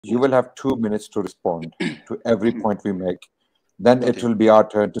You will have 2 minutes to respond to every point we make. Then it will be our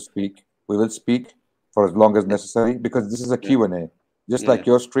turn to speak. We will speak for as long as necessary because this is a Q&A. Just like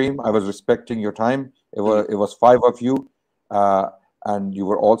your stream, I was respecting your time. It was five of you, and you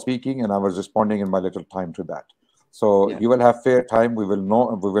were all speaking, and I was responding in my little time to that. So you will have fair time. We will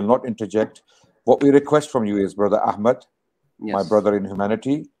not interject. What we request from you is, Brother Ahmed, my brother in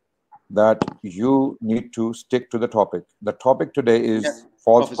humanity, that you need to stick to the topic. The topic today is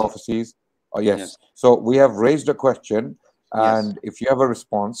false prophecies. Yes. So we have raised a question, and if you have a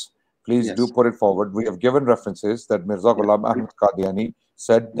response, please do put it forward. We have given references that Mirza Ghulam Ahmad Qadiani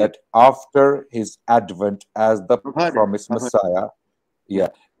said that after his advent as the promised Messiah,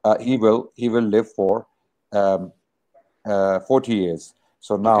 he will live for 40 years.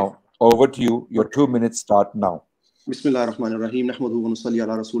 So now over to you. Your 2 minutes start now. Bismillah ar-Rahman ar-Rahim. Nahmaduhu wa nusalli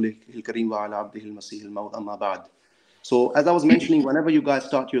ala rasulih al-kareem wa ala abdihi al-masih al-mawd amma ba'd. So as I was mentioning, whenever you guys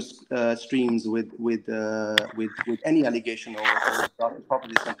start your streams with any allegation or start to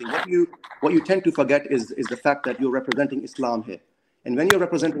propose something, what you tend to forget is the fact that you're representing Islam here. And when you're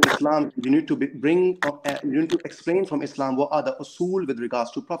representing Islam, you need to you need to explain from Islam what are the usul with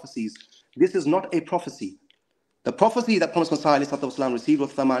regards to prophecies. This is not a prophecy. The prophecy that Prophet Messiah received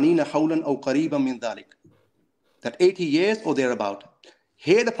was ثَمَانِينَ حَوْلًا أَوْ قَرِيبًا مِنْ ذَلِكَ, that 80 years or thereabout.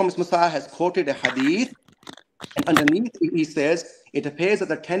 Here the Prophet Messiah has quoted a hadith, and underneath he says, it appears that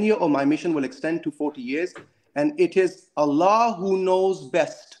the tenure of my mission will extend to 40 years, and it is Allah who knows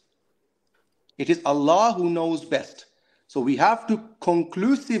best. It is Allah who knows best. So we have to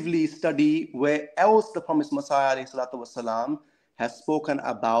conclusively study where else the Prophet Messiah والسلام, has spoken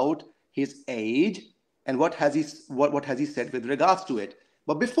about his age and what has he said with regards to it.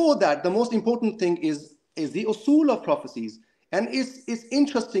 But before that, the most important thing is the usul of prophecies. And it's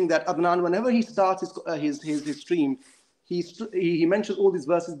interesting that Adnan, whenever he starts his stream, he mentions all these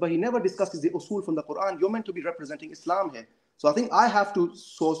verses, but he never discusses the usul from the Quran. You're meant to be representing Islam here. So I think I have to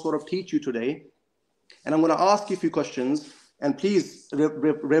sort of teach you today. And I'm going to ask you a few questions, and please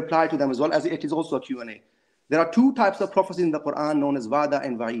reply to them as well, as it is also a Q&A. There are two types of prophecy in the Quran known as Wa'da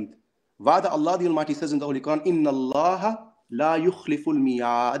and Wa'id. Wa'da, Allah the Almighty says in the Holy Quran, Inna Allaha la yukhliful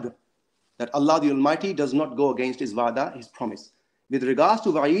miyad, that Allah the Almighty does not go against his Wa'da, his promise. With regards to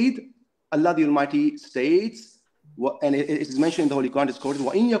Wa'id, Allah the Almighty states, and it is mentioned in the Holy Quran, it's quoted,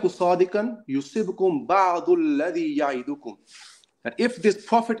 وَإِن يَكُ صَادِقًا يُصِبْكُمْ بَعْضُ الَّذِي يَعِدُكُمْ, that if this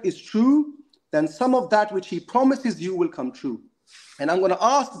prophet is true, then some of that which he promises you will come true. And I'm going to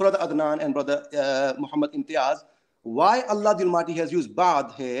ask Brother Adnan and Brother Muhammad Imtiaz, why Allah the Almighty has used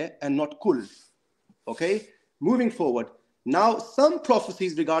Ba'd here and not Kul. Okay, moving forward. Now, some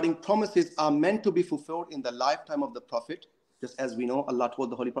prophecies regarding promises are meant to be fulfilled in the lifetime of the Prophet. Just as we know, Allah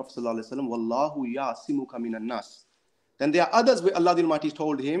told the Holy Prophet ﷺ, Wallahu ya'simuka minan nas. Then there are others where Allah the Almighty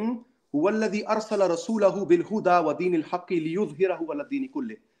told him, Huwa alladhi arsala rasulahu bil huda wa dinil haqqi liyudhhirahu ala dini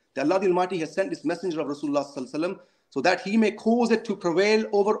kulli. That Allah the Almighty has sent this messenger of Rasulullah ﷺ so that he may cause it to prevail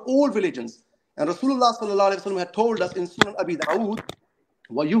over all religions. And Rasulullah ﷺ had told us in Sunan Abi Dawood,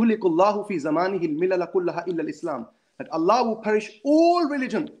 وَيُهْلِكُ اللَّهُ فِي زَمَانِهِ الْمِلَلَ كُلَّهَا إِلَّا الْإِسْلَامِ, that Allah will perish all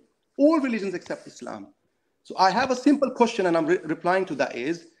religions except Islam. So I have a simple question, and I'm replying to that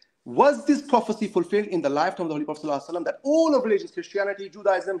is, was this prophecy fulfilled in the lifetime of the Holy Prophet ﷺ, that all of religions, Christianity,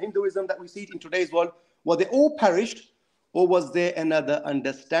 Judaism, Hinduism that we see in today's world, were they all perished, or was there another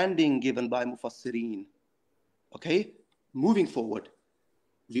understanding given by Mufassirin? Okay, moving forward.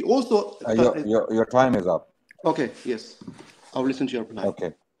 We also... your time is up. Okay, yes. I'll listen to your reply.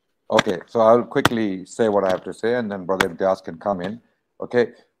 Okay, so I'll quickly say what I have to say, and then Brother Imtiaz can come in.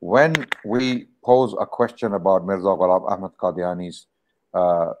 Okay, when we pose a question about Mirza Ghulam Ahmad Qadiani's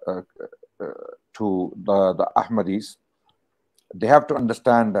to the Ahmadis, they have to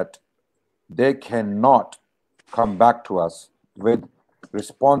understand that they cannot come back to us with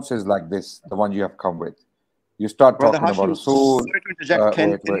responses like this, the one you have come with. You start Brother talking Hashim, about Rasul. Sorry to interject.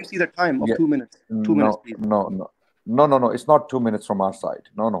 Can you see the time of 2 minutes? 2 minutes, please. No. It's not 2 minutes from our side.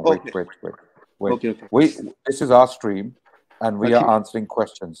 No. Okay. Wait. Okay. This is our stream, and we are answering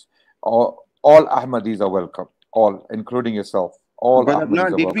questions. All Ahmadis are welcome. All, including yourself. All Brother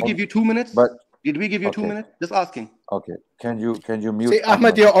Ahmadis Adnan, did we give you 2 minutes? Did we give you 2 minutes? Just asking. Okay. Can you mute? See,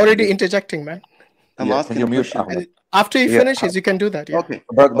 Ahmed, you're already interjecting, man. I'm asking. Can you mute Ahmed? After he finishes, you can do that. Yeah. Okay.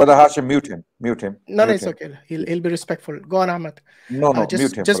 Brother Hashim, mute him. No, it's okay. He'll be respectful. Go on, Ahmed. No,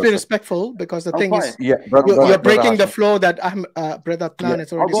 mute him. Just be respectful, because the thing is, you're breaking the flow that Brother Adnan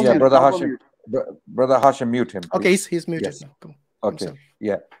is already saying. Brother Hashim, mute him. Please. Okay, he's muted now. Come on. Okay,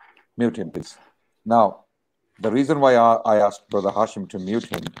 mute him, please. Now, the reason why I asked Brother Hashim to mute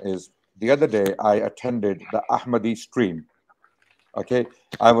him is the other day I attended the Ahmadi stream, Okay,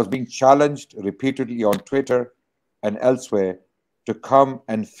 I was being challenged repeatedly on Twitter and elsewhere to come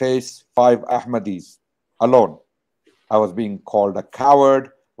and face 5 Ahmadis alone. I was being called a coward,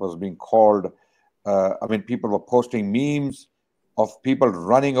 was being called, I mean, people were posting memes of people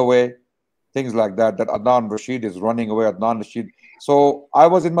running away, things like that, that Adnan Rashid is running away, Adnan Rashid. So I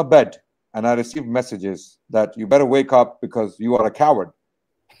was in my bed and I received messages that you better wake up because you are a coward.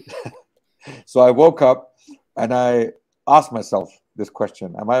 So I woke up and I asked myself this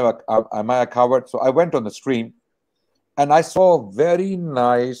question: am I a coward? So I went on the stream and I saw a very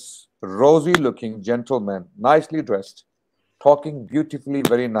nice, rosy looking gentleman, nicely dressed, talking beautifully,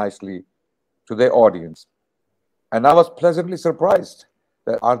 very nicely to their audience. And I was pleasantly surprised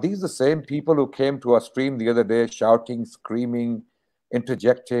that are these the same people who came to our stream the other day shouting, screaming,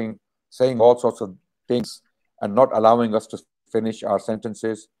 interjecting, saying all sorts of things and not allowing us to finish our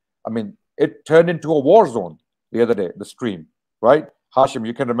sentences? I mean, it turned into a war zone the other day, the stream, right? Hashim,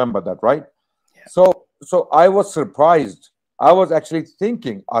 you can remember that, right? Yeah. So I was surprised. I was actually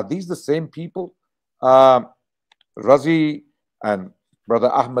thinking, are these the same people? Razi and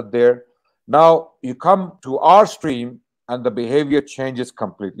Brother Ahmed there. Now you come to our stream and the behavior changes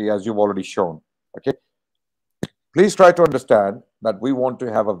completely, as you've already shown. Okay. Please try to understand that we want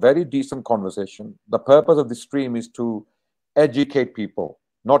to have a very decent conversation. The purpose of the stream is to educate people,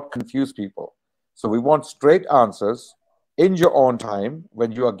 not confuse people. So we want straight answers in your own time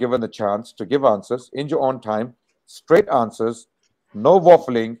when you are given the chance to give answers in your own time, straight answers, no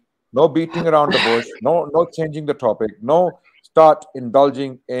waffling, no beating around the bush, no changing the topic, no start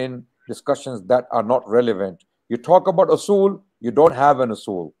indulging in discussions that are not relevant. You talk about usul, you don't have an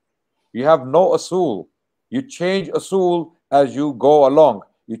usul. You have no asul. You change asul as you go along.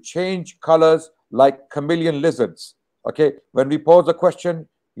 You change colors like chameleon lizards. Okay, when we pose a question,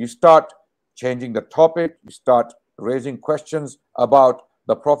 you start changing the topic, you start raising questions about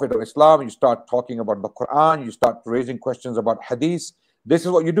the Prophet of Islam, you start talking about the Quran, you start raising questions about hadith. This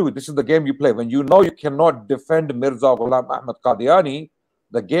is what you do. This is the game you play. When you know you cannot defend Mirza Ghulam Ahmad Qadiani,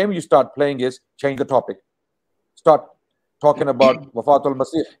 the game you start playing is change the topic. Start talking about Wafatul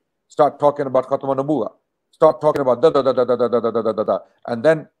Masih. Start talking about Khatma Nabuwa. Start talking about da da da da da da da da da da da. And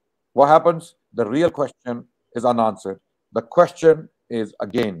then what happens? The real question is unanswered. The question is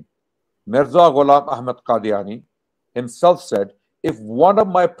again, Mirza Ghulam Ahmad Qadiani himself said, if one of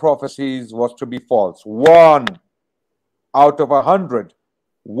my prophecies was to be false, one out of 100,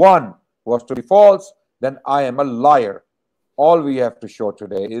 one was to be false, then I am a liar. All we have to show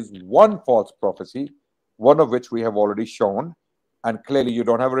today is one false prophecy, one of which we have already shown, and clearly you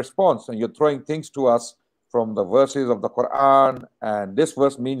don't have a response, and you're throwing things to us from the verses of the Quran, and this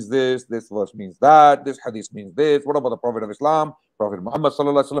verse means this verse means that, this hadith means this. What about the Prophet of Islam, Prophet Muhammad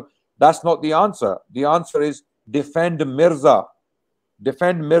sallallahu alaihi wasallam? That's not the answer. The answer is defend Mirza.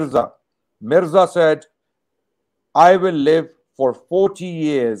 Defend Mirza. Mirza said, I will live for 40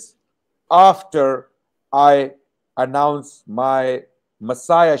 years after I announce my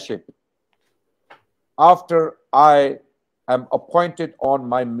messiahship, after I am appointed on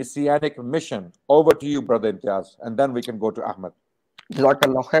my messianic mission. Over to you, Brother Imtiaz, and then we can go to Ahmed.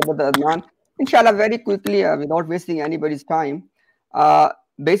 Jazakallah khair, Brother Adnan. Inshallah, very quickly, without wasting anybody's time.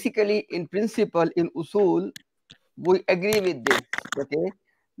 Basically, in principle, in usul, we agree with this, okay?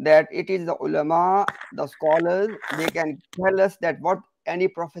 That it is the ulama, the scholars, they can tell us that what any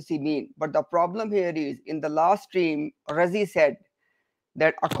prophecy mean. But the problem here is, in the last stream, Razi said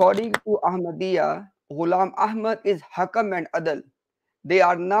that according to Ahmadiyya, Ghulam Ahmad is Hakam and Adal. They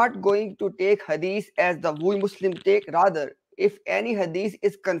are not going to take hadith as the we Muslim take. Rather, if any hadith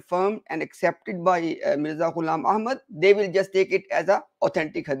is confirmed and accepted by Mirza Ghulam Ahmad, they will just take it as a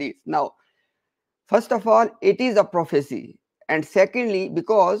authentic hadith. Now, first of all, it is a prophecy. And secondly,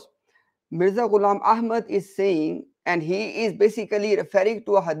 because Mirza Ghulam Ahmad is saying, and he is basically referring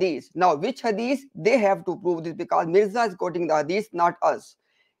to a hadith. Now, which hadith? They have to prove this because Mirza is quoting the hadith, not us.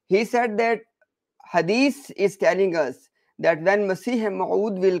 He said that hadith is telling us that when Masih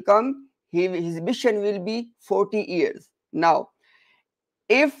Maud will come, his mission will be 40 years. Now,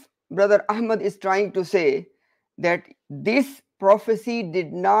 if Brother Ahmad is trying to say that this prophecy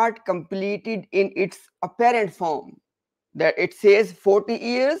did not completed in its apparent form, that it says 40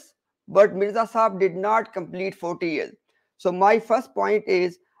 years, but Mirza Sahib did not complete 40 years. So my first point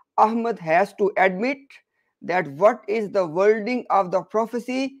is Ahmad has to admit that what is the wording of the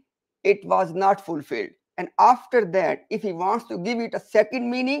prophecy, it was not fulfilled. And after that, if he wants to give it a second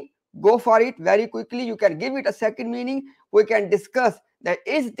meaning, go for it very quickly. You can give it a second meaning. We can discuss that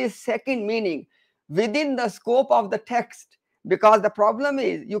is this second meaning within the scope of the text, because the problem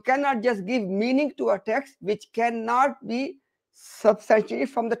is you cannot just give meaning to a text which cannot be substantiate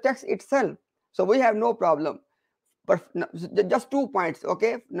from the text itself. So we have no problem. But just 2 points,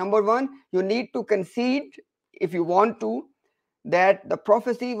 okay? Number one, you need to concede, if you want to, that the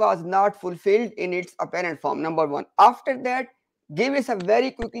prophecy was not fulfilled in its apparent form, number one. After that, give us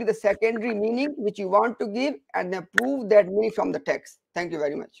very quickly the secondary meaning which you want to give, and then prove that meaning from the text. Thank you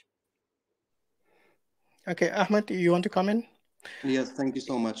very much. Okay, Ahmed, you want to come in? Yes, thank you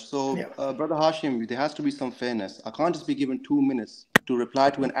so much. So, Brother Hashim, there has to be some fairness. I can't just be given 2 minutes to reply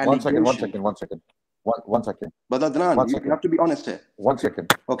to an allegation. One second. Brother Adnan, you have to be honest here. 1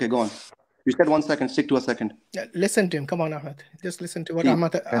 second. Okay, go on. You said 1 second. Stick to a second. Yeah, listen to him. Come on, Ahmed. Just listen to what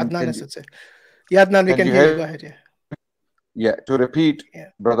Adnan has to say. Yeah, Adnan, we can hear you. Go ahead. Yeah. Yeah, to repeat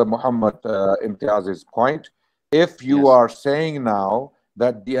Brother Muhammad Imtiaz's point, if you are saying now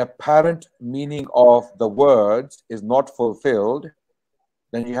that the apparent meaning of the words is not fulfilled,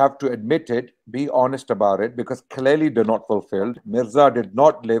 then you have to admit it, be honest about it, because clearly they're not fulfilled. Mirza did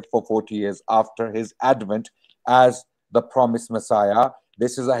not live for 40 years after his advent as the promised Messiah.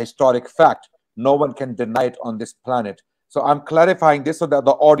 This is a historic fact. No one can deny it on this planet. So I'm clarifying this so that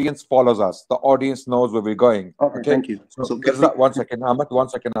the audience follows us. The audience knows where we're going. Okay, thank you. So Mirza, 1 second, Ahmed. 1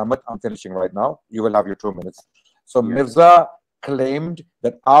 second, Ahmed. I'm finishing right now. You will have your 2 minutes. So Mirza claimed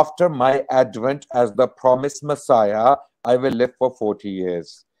that after my advent as the promised Messiah, I will live for 40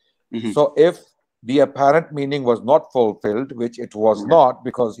 years. So if the apparent meaning was not fulfilled, which it was not,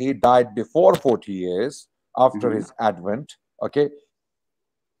 because he died before 40 years after his advent, okay,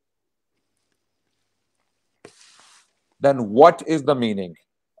 then what is the meaning?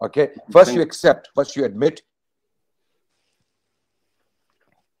 Okay, first you accept, first you admit.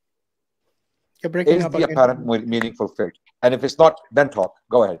 You're breaking is up the again. apparent meaning fulfilled? And if it's not, then talk.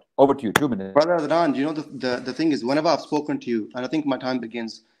 Go ahead. Over to you. 2 minutes. Brother Adnan, you know, the thing is, whenever I've spoken to you, and I think my time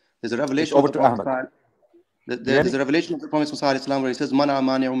begins, there's a revelation of the Prophet. There's a revelation of the Prophet Islam where he says, "Mana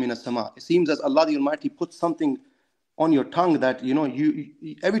mani'u min as-sama." It seems as Allah the Almighty puts something on your tongue that, you know,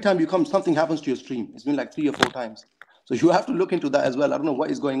 you every time you come, something happens to your stream. It's been like 3 or 4 times. So you have to look into that as well. I don't know what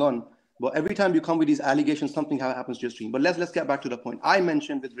is going on, but every time you come with these allegations, something happens to your stream. But let's get back to the point. I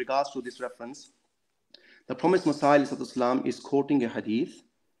mentioned with regards to this reference, the promised Messiah Islam is quoting a hadith,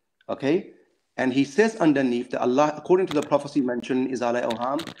 okay? And he says underneath that Allah, according to the prophecy mentioned in Izala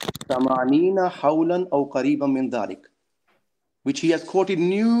Awham, Samanina hawlan aw qariban min dhalik, which he has quoted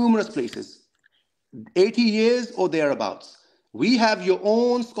numerous places, 80 years or thereabouts. We have your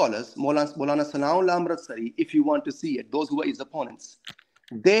own scholars, Maulana Sanaullah Amritsari, if you want to see it, those who are his opponents.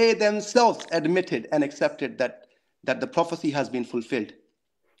 They themselves admitted and accepted that the prophecy has been fulfilled.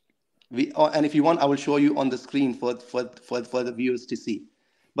 And if you want, I will show you on the screen for the viewers to see.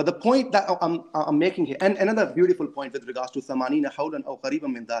 But the point that I'm making here, and another beautiful point with regards to Samanina hawlan aw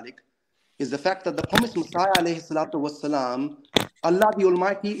qariban min dhalik, is the fact that the promised Messiah alayhi salatu wassalam, Allah the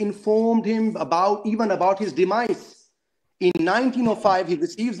Almighty informed him about his demise. In 1905, he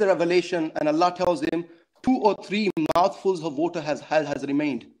receives the revelation, and Allah tells him 2 or 3 mouthfuls of water has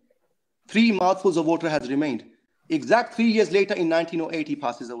remained. 3 mouthfuls of water has remained. Exact 3 years later, in 1908, he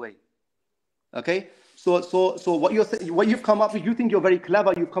passes away. Okay, so what you've come up with, you think you're very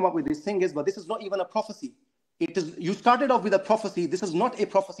clever, you've come up with these things, but this is not even a prophecy. It is, you started off with a prophecy. This is not a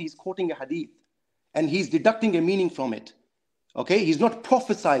prophecy. He's quoting a hadith, and he's deducting a meaning from it. Okay, he's not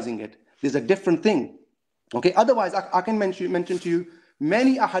prophesizing it. There's a different thing. Okay, otherwise I can mention to you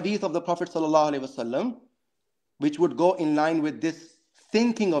many ahadith of the Prophet sallallahu alaihi wasallam, which would go in line with this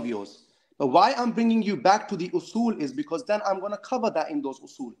thinking of yours. But why I'm bringing you back to the usul is because then I'm going to cover that in those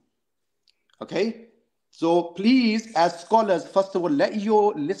usul. Okay, so please, as scholars, first of all, let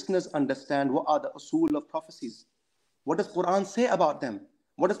your listeners understand what are the usul of prophecies. What does Quran say about them?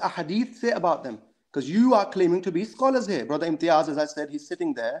 What does ahadith say about them? Because you are claiming to be scholars here. Brother Imtiaz, as I said, he's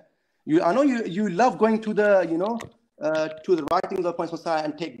sitting there. I know you love going to the, to the writings of the Prophet Messiah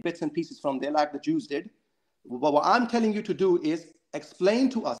and take bits and pieces from there like the Jews did. But what I'm telling you to do is explain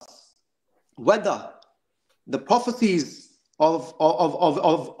to us whether the prophecies of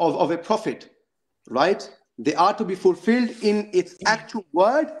a prophet, right, they are to be fulfilled in its actual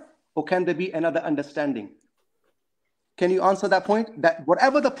word, or can there be another understanding? Can you answer that point? That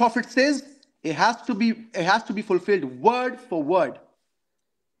whatever the prophet says, it has to be fulfilled word for word.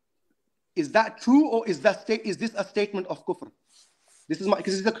 Is that true, or is this a statement of kufr? This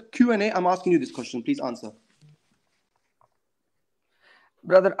is a Q&A. I'm asking you this question. Please answer.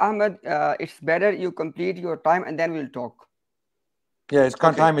 Brother Ahmed, it's better you complete your time and then we'll talk. Yeah, his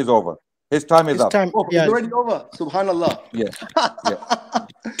time is over. His time is up. Oh, it's already over. Subhanallah. Yes. Yeah.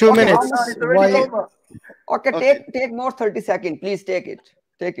 2 minutes. It's already over. Okay, take more 30 seconds. Please take it.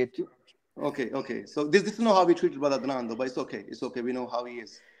 Take it. Okay. So this is not how we treated Brother Adnan, though, but it's okay. It's okay. We know how he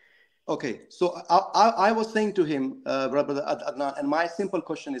is. Okay. So I was saying to him, Brother Adnan, and my simple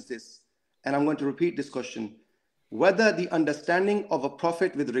question is this, and I'm going to repeat this question: whether the understanding of a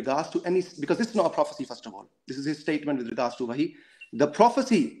prophet with regards to any, because this is not a prophecy, first of all, this is his statement with regards to Wahi. The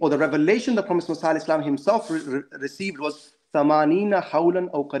prophecy or the revelation the Prophet Musa Islam himself received was ثَمَانِينَ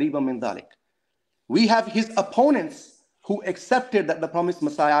حَوْلًا أَوْ قَرِيبًا مِنْ ذَلِكَ. We have his opponents who accepted that the promised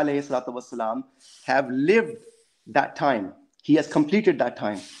Messiah والسلام, have lived that time. He has completed that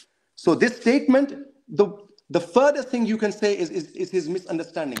time. So this statement, the furthest thing you can say is his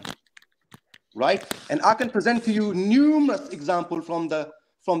misunderstanding. Right? And I can present to you numerous examples from the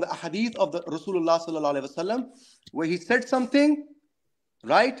ahadith of the Rasulullah sallallahu alaihi wasallam, where he said something,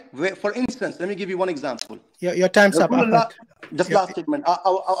 right? Where, for instance, let me give you one example. Your time's up, Ahmed. Just last statement.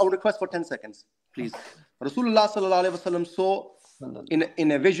 I'll request for 10 seconds, please. Rasulullah sallallahu alaihi wasallam saw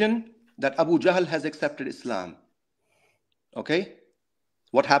in a vision that Abu Jahl has accepted Islam. Okay?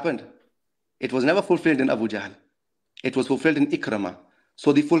 What happened? It was never fulfilled in Abu Jahl. It was fulfilled in Ikramah.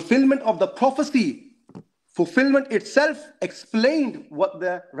 So the fulfillment of the prophecy, fulfillment itself explained what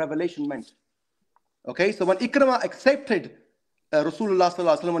the revelation meant. Okay, so when Ikramah accepted Rasulullah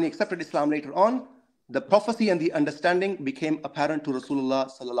sallallahu alaihi wasallam, when he accepted Islam later on, the prophecy and the understanding became apparent to Rasulullah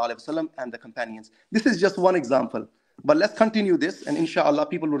sallallahu alaihi wasallam and the companions. This is just one example, but let's continue this, and inshallah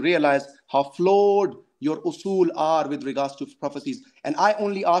people will realize how flawed your usul are with regards to prophecies. And I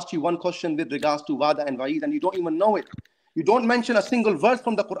only asked you one question with regards to Wada and Wa'id, and you don't even know it. You don't mention a single verse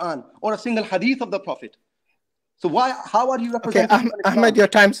from the Quran or a single hadith of the Prophet. So how are you representing? Okay, Ahmed, your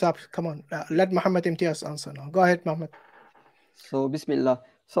time's up. Come on, let Muhammad Imtiaz answer now. Go ahead, Muhammad. So, Bismillah.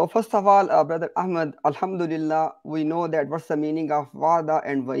 So, first of all, Brother Ahmed, Alhamdulillah, we know that what's the meaning of Wada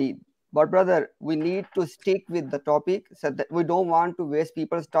and Wa'id. But, brother, we need to stick with the topic so that we don't want to waste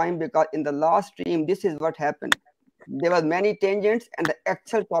people's time, because in the last stream, this is what happened. There were many tangents and the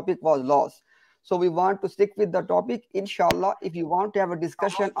actual topic was lost. So we want to stick with the topic. Inshallah, if you want to have a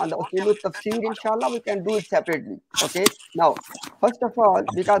discussion on the Usul Tafsir, inshallah, we can do it separately. Okay. Now, first of all,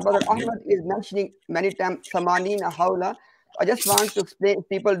 because Brother Ahmed is mentioning many times Samanina Hawla, I just want to explain, if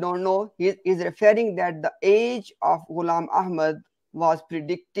people don't know, he is referring that the age of Ghulam Ahmad was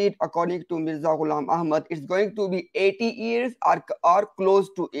predicted according to Mirza Ghulam Ahmad. It's going to be 80 years or close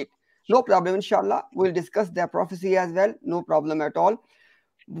to it. No problem, inshallah. We'll discuss their prophecy as well. No problem at all.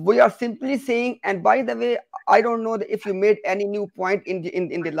 We are simply saying, and by the way, I don't know if you made any new point in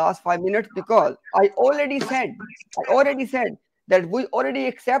the last 5 minutes, because I already said that we already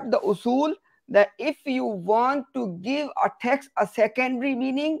accept the usul, that if you want to give a text a secondary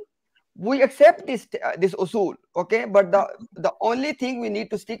meaning, we accept this usul, okay? But the only thing we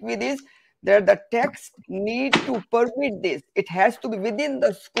need to stick with is that the text need to permit this. It has to be within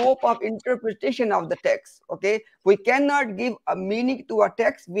the scope of interpretation of the text, okay? We cannot give a meaning to a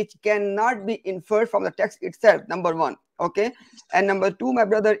text which cannot be inferred from the text itself, number one, okay? And number two, my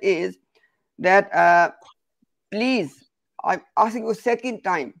brother, is that please, I'm asking you a second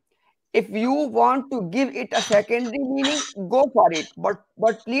time, if you want to give it a secondary meaning, go for it.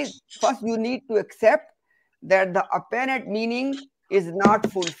 But please, first you need to accept that the apparent meaning is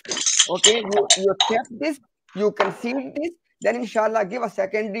not fulfilled. Okay, you accept this, you concede this, then inshallah give a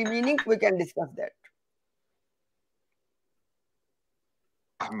secondary meaning, we can discuss that.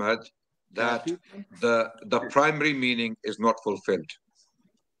 Ahmed, that the primary meaning is not fulfilled.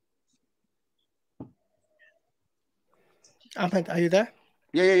 Ahmed, are you there?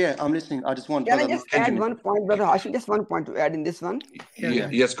 Yeah. I'm listening. I just want. Can I just add one point, brother Hashim? Just one point to add in this one. Yeah.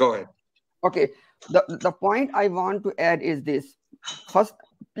 Yes, go ahead. Okay, the point I want to add is this. First,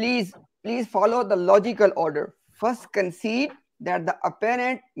 please follow the logical order. First, concede that the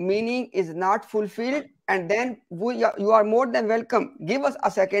apparent meaning is not fulfilled, and then you are more than welcome. Give us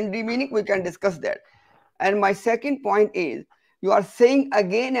a secondary meaning, we can discuss that. And my second point is, you are saying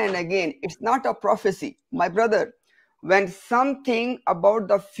again and again, it's not a prophecy. My brother, when something about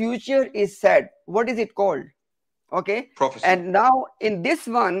the future is said, what is it called? Okay. Prophecy. And now in this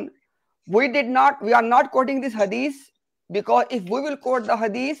one, we are not quoting this hadith, because if we will quote the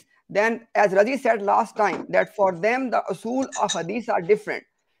hadith, then as Razi said last time, that for them the usul of hadith are different.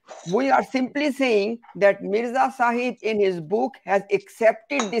 We are simply saying that Mirza Sahib in his book has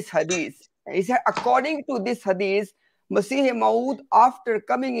accepted this hadith. He said, according to this hadith, Masih Maud, after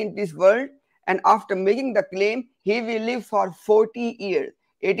coming in this world and after making the claim, he will live for 40 years.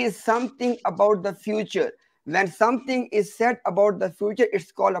 It is something about the future. When something is said about the future,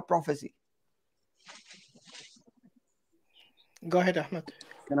 it's called a prophecy. Go ahead, Ahmed.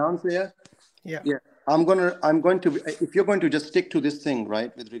 Can I answer? Yeah. I'm going to, if you're going to just stick to this thing,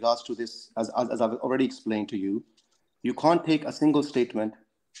 right, with regards to this, as I've already explained to you, you can't take a single statement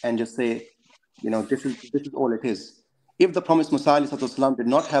and just say, this is all it is. If the promised Messiah ﷺ did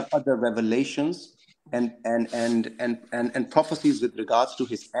not have other revelations and prophecies with regards to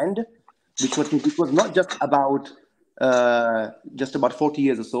his end, which was not just about 40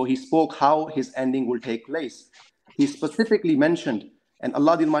 years or so, he spoke how his ending will take place. He specifically mentioned, and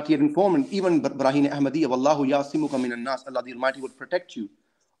Allah the Almighty had informed, even Brahim Ahmadiyya, Wallahu yasimuka minan nas, Allah the Almighty would protect you.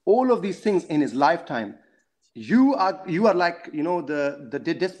 All of these things in his lifetime. You are like,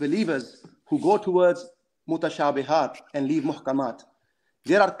 the disbelievers who go towards mutashabihat and leave muhkamat.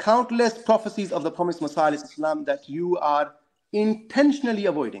 There are countless prophecies of the promised Messiah Islam that you are intentionally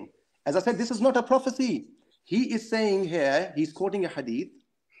avoiding. As I said, this is not a prophecy. He is saying here, he's quoting a hadith,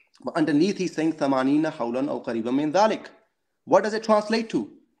 but underneath he's saying ثَمَانِينَ حَوْلًا أَوْ قَرِيبًا مِنْ ذَلِكَ. What does it translate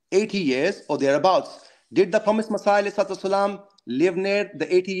to? 80 years or thereabouts. Did the promised Messiah ﷺ live near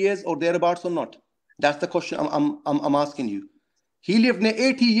the 80 years or thereabouts or not? That's the question I'm asking you. He lived near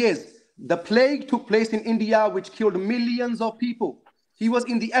 80 years. The plague took place in India, which killed millions of people. He was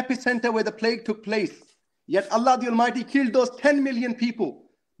in the epicenter where the plague took place. Yet Allah the Almighty killed those 10 million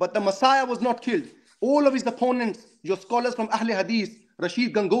people. But the Messiah was not killed. All of his opponents, your scholars from Ahl Hadith,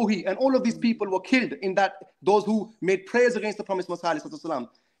 Rashid Gangohi, and all of these people were killed in that, those who made prayers against the promised Messiah.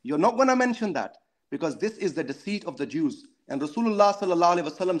 You're not going to mention that because this is the deceit of the Jews. And Rasulullah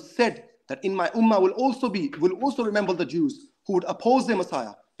ﷺ said that in my ummah will also remember the Jews who would oppose the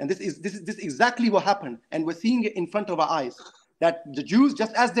Messiah. And this is exactly what happened. And we're seeing it in front of our eyes. That the Jews,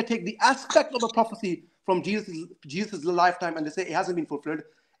 just as they take the aspect of a prophecy from Jesus' lifetime and they say it hasn't been fulfilled,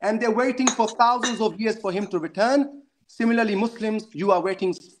 and they're waiting for thousands of years for him to return. Similarly, Muslims, you are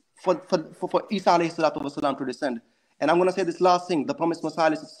waiting for Isa alayhi salatu wasalam to descend. And I'm going to say this last thing. The promised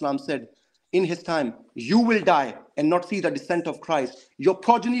Messiah said, in his time, you will die and not see the descent of Christ. Your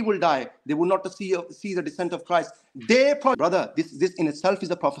progeny will die. They will not see the descent of Christ. Brother, this in itself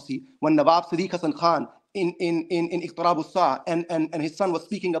is a prophecy. When Nawab Sadiq Hasan Khan in Iqtarab Sa and his son was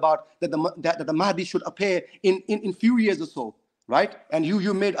speaking about that the Mahdi should appear in few years or so, right? And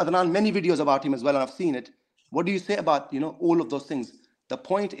you made, Adnan, many videos about him as well, and I've seen it. What do you say about all of those things? The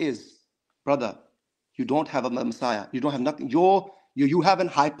point is, brother, you don't have a Messiah. You don't have nothing. You have an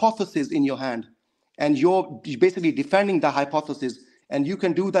hypothesis in your hand, and you're basically defending the hypothesis, and you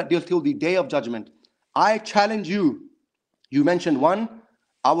can do that till the day of judgment. I challenge you. You mentioned one.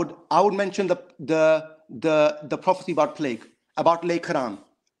 I would mention the prophecy about plague, about Lay Quran,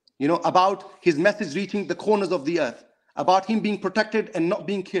 about his message reaching the corners of the earth, about him being protected and not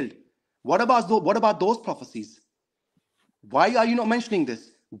being killed. What about those prophecies? Why are you not mentioning this?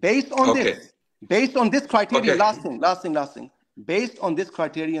 Based on this criterion, last thing. Based on this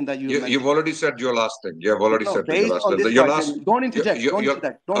criterion that you've already said your last thing. You have already said your last thing. Don't interject.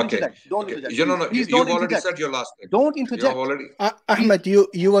 Don't interject. No. You've already said your last thing. Don't interject. Ahmed,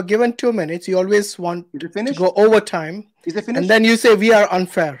 you were given 2 minutes. You always want to go over time. Is it finished? And then you say we are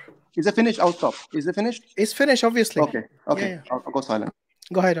unfair. Is it finished? I'll stop. Is it finished? It's finished, obviously. Okay. Yeah. I'll go silent.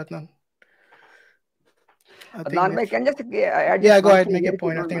 Go ahead, Adnan. Adnan, can just add go ahead, make a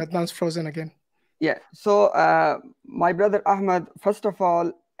point. I think Adnan's frozen again. Yeah. So, my brother Ahmed, first of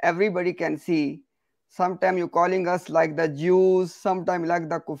all, everybody can see. Sometimes you're calling us like the Jews, sometimes like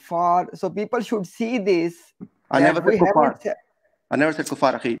the Kuffar. So people should see this. I never said Kuffar. I never said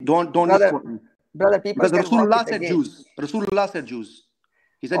Kuffar, akhi. Don't misquote me. Brother, people because Rasulullah said Jews. Rasulullah said Jews.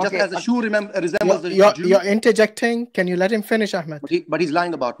 He said, just as a shoe resembles the Jew. You're interjecting. Can you let him finish, Ahmed? But he's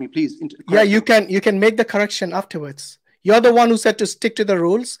lying about me. Please. Yeah, you can make the correction afterwards. You're the one who said to stick to the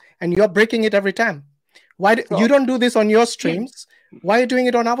rules, and you're breaking it every time. Why you don't do this on your streams? Why are you doing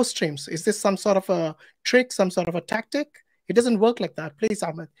it on our streams? Is this some sort of a trick, some sort of a tactic? It doesn't work like that. Please,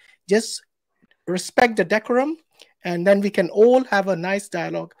 Ahmed, just respect the decorum, and then we can all have a nice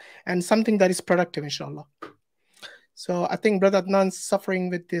dialogue and something that is productive, inshallah. So I think Brother Adnan's suffering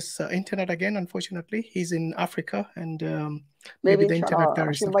with this internet again, unfortunately. He's in Africa, and maybe the internet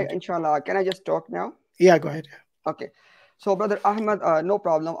there is something. Inshallah, can I just talk now? Yeah, go ahead. Okay. So, Brother Ahmed, no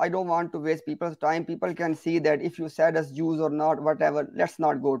problem. I don't want to waste people's time. People can see that if you said as Jews or not, whatever, let's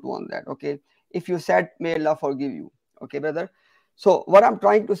not go to on that, okay? If you said, may Allah forgive you, okay, brother? So, what I'm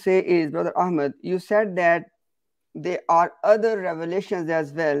trying to say is, Brother Ahmed, you said that there are other revelations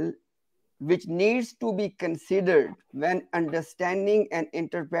as well, which needs to be considered when understanding and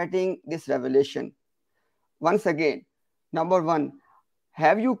interpreting this revelation. Once again, number one,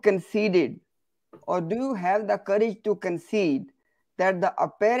 have you conceded, or do you have the courage to concede that the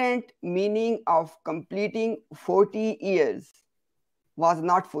apparent meaning of completing 40 years was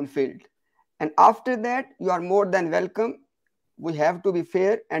not fulfilled? And after that, you are more than welcome. We have to be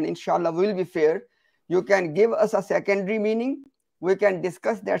fair, and inshallah we will be fair. You can give us a secondary meaning. We can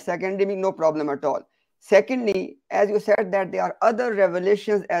discuss that secondary meaning, no problem at all. Secondly, as you said that there are other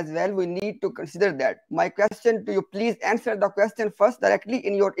revelations as well, we need to consider that. My question to you, please answer the question first directly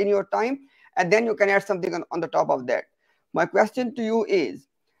in your time, and then you can add something on the top of that. My question to you is,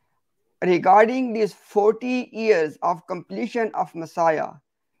 regarding these 40 years of completion of Messiah,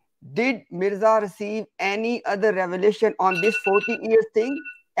 did Mirza receive any other revelation on this 40 years thing?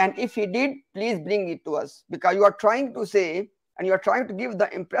 And if he did, please bring it to us, because you are trying to say, and you are trying to give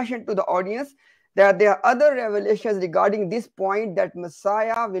the impression to the audience that there are other revelations regarding this point, that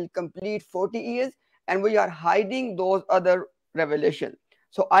Messiah will complete 40 years, and we are hiding those other revelations.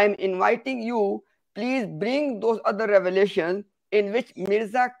 So I am inviting you, please bring those other revelations in which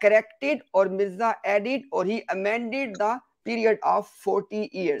Mirza corrected or Mirza added or he amended the period of 40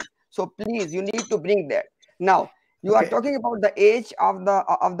 years. So please, you need to bring that. Now, you are talking about the age of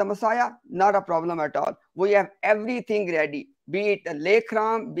the Messiah, not a problem at all. We have everything ready, be it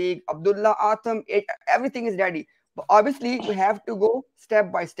Lekram, be it Abdullah Atam, everything is ready. But obviously, we have to go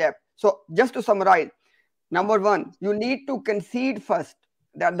step by step. So just to summarize, number one, you need to concede first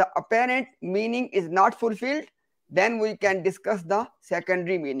that the apparent meaning is not fulfilled. Then we can discuss the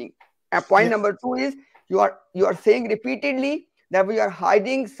secondary meaning. And point number two is, you are saying repeatedly that we are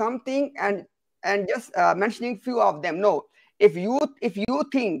hiding something and just mentioning few of them. No, if you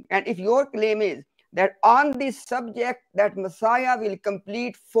think, and if your claim is that on this subject that Messiah will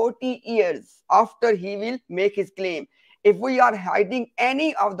complete 40 years after he will make his claim, if we are hiding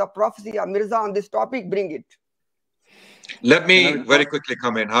any of the prophecy of Mirza on this topic, bring it. Let me very quickly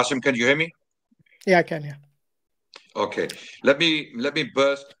come in. Hashim, can you hear me? Yeah, I can. Yeah. Okay. Let me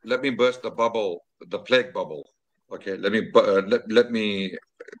burst the bubble, the plague bubble. Okay. Let me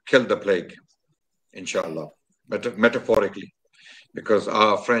kill the plague, inshallah, metaphorically, because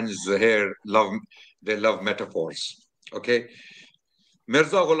our friends here love metaphors. Okay.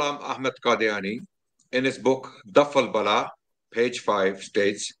 Mirza Ghulam Ahmad Qadiani, in his book Daf al-Bala, page 5,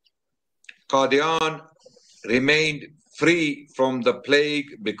 states, Qadian remained free from the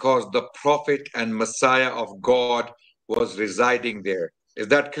plague because the Prophet and Messiah of God was residing there. Is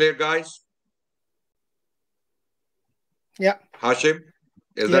that clear, guys? Yeah. Hashim,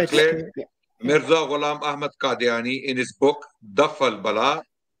 is that clear? Yeah. Mirza Ghulam Ahmad Qadiani, in his book Daf al-Bala,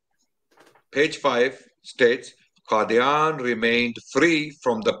 page 5, states, Qadian remained free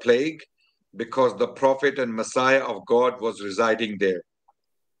from the plague because the Prophet and Messiah of God was residing there.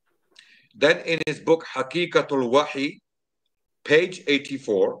 Then in his book Haqiqatul Wahi, page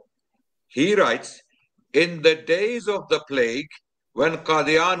 84, he writes, in the days of the plague, when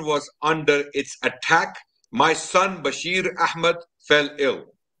Qadian was under its attack, my son Bashir Ahmad fell ill.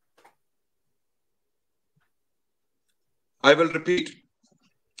 I will repeat.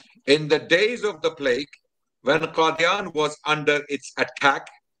 In the days of the plague, when Qadian was under its attack,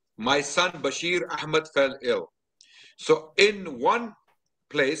 my son Bashir Ahmad fell ill. So in one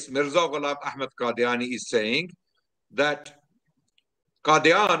place, Mirza Ghulam Ahmad Qadiani is saying that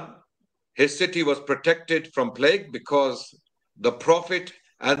Qadian, his city was protected from plague because the Prophet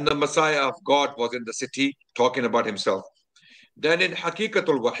and the Messiah of God was in the city, talking about himself. Then in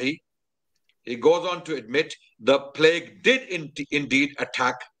Haqiqatul Wahi, he goes on to admit the plague did indeed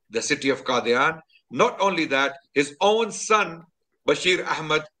attack the city of Qadian. Not only that, his own son, Bashir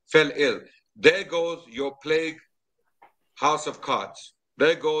Ahmad, fell ill. There goes your plague house of cards.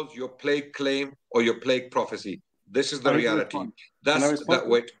 There goes your plague claim or your plague prophecy. This is the reality. That's that.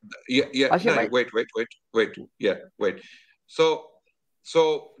 Wait, yeah. No, wait. Yeah, wait. So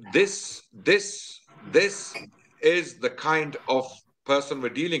this is the kind of person we're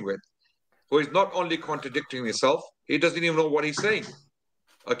dealing with, who is not only contradicting himself, he doesn't even know what he's saying.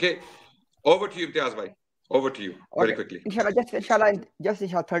 Okay, over to you, Imtiaz bhai. Over to you, very quickly. Inshallah, just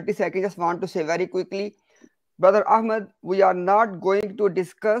 30 seconds. Just want to say very quickly, Brother Ahmed, we are not going to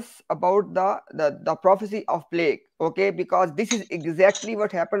discuss about the prophecy of plague, okay? Because this is exactly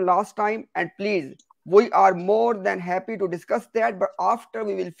what happened last time. And please, we are more than happy to discuss that. But after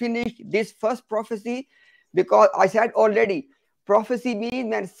we will finish this first prophecy, because I said already, prophecy means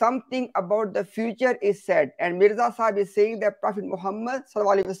when something about the future is said. And Mirza Sahib is saying that Prophet Muhammad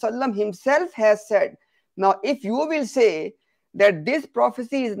ﷺ himself has said. Now, if you will say that this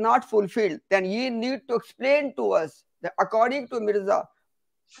prophecy is not fulfilled, then you need to explain to us that according to Mirza,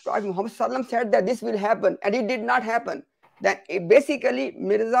 Prophet Muhammad ﷺ said that this will happen and it did not happen. Then basically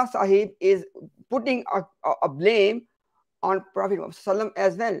Mirza Sahib is putting a blame on Prophet Muhammad ﷺ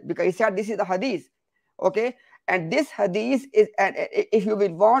as well, because he said this is the hadith. Okay, And this hadith is, and if you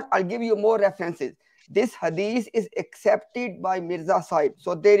will want, I'll give you more references. This hadith is accepted by Mirza side.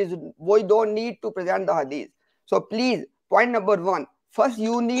 So we don't need to present the hadith. So please, point number one, first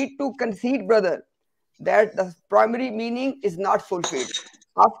you need to concede, brother, that the primary meaning is not fulfilled.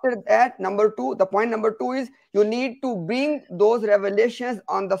 After that, the point number two is you need to bring those revelations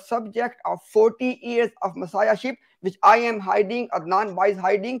on the subject of 40 years of messiahship, which I am hiding, Adnan Bhai is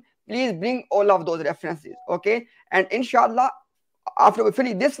hiding. Please bring all of those references, okay? And inshallah, after we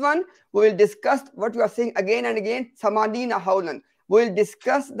finish this one, we will discuss what we are saying again and again, Samanina Hawlan. We will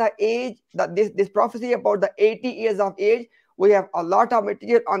discuss the age, that this prophecy about the 80 years of age. We have a lot of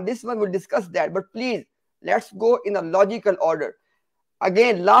material on this one. We'll discuss that. But please, let's go in a logical order.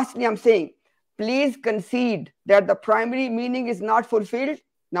 Again, lastly, I'm saying, please concede that the primary meaning is not fulfilled,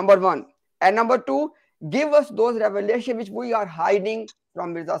 number one. And number two, give us those revelations which we are hiding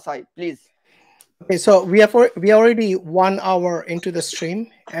from Mirza side, please. Okay, so we are already 1 hour into the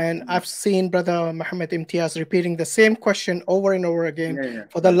stream, and I've seen Brother Muhammad Imtiaz repeating the same question over and over again.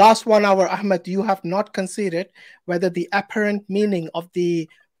 For the last 1 hour, Ahmed, you have not considered whether the apparent meaning of the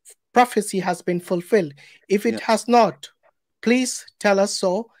prophecy has been fulfilled. If it has not, please tell us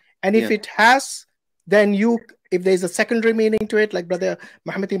so. And if it has, then if there's a secondary meaning to it, like Brother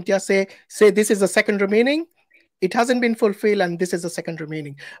Muhammad Imtiaz say this is a secondary meaning, it hasn't been fulfilled, and this is a secondary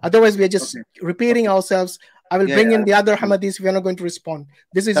meaning. Otherwise, we are just repeating ourselves. I will bring in the other Ahmadis if we are not going to respond.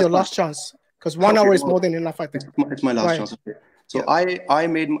 This is your last chance, because 1 hour is more than enough, I think. It's my last chance. Okay. So I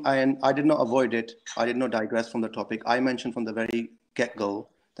did not avoid it. I did not digress from the topic. I mentioned from the very get-go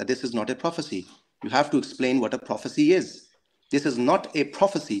that this is not a prophecy. You have to explain what a prophecy is. This is not a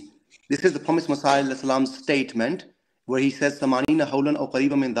prophecy. This is the promised Messiah's statement, where he says, Samanina hawlan aw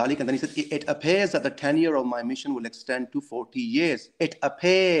qariban min dhalik, and then he said, it appears that the tenure of my mission will extend to 40 years. It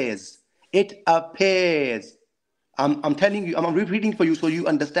appears. It appears. I'm telling you, I'm repeating for you so you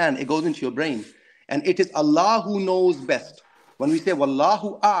understand. It goes into your brain. And it is Allah who knows best. When we say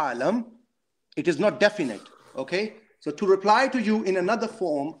Wallahu a'lam, it is not definite. Okay? So to reply to you in another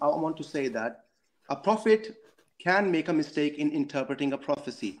form, I want to say that a prophet can make a mistake in interpreting a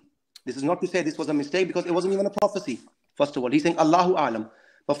prophecy. This is not to say this was a mistake, because it wasn't even a prophecy. First of all, he's saying Allahu Alam.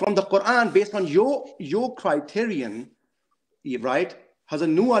 But from the Quran, based on your criterion, right? Hazrat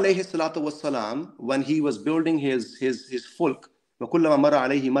Nuh alayhi salatu wassalam, when he was building his fulk, وَكُلَّمَا مَرَ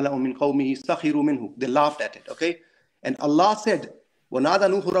عَلَيْهِ مَلَأٌ مِّن قَوْمِهِ سَخِرُوا مِنْهُ, they laughed at it, okay? And Allah said, وَنَادَى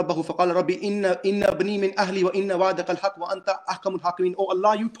نُوحُ رَبَّهُ فَقَالَ رَبِّ إِنَّ ابْنِي مِنْ أَهْلِي وَإِنَّ وَعْدَكَ الْحَقُّ وَأَنْتَ أَحْكَمُ الْحَاكِمِينَ. Oh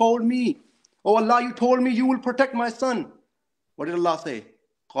Allah, you told me. Oh Allah, you told me you will protect my son. What did Allah say?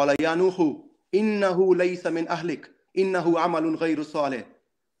 قَالَ يَا نُوحُ إِنَّهُ لَيْسَ مِنْ أَهْلِكَ إِنَّهُ عَمَلٌ غَيْرُ صَالِحٍ.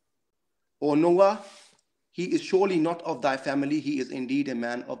 O Noah, he is surely not of thy family. He is indeed a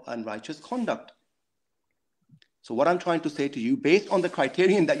man of unrighteous conduct. So what I'm trying to say to you, based on the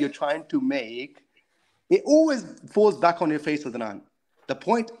criterion that you're trying to make, it always falls back on your face, Adnan. The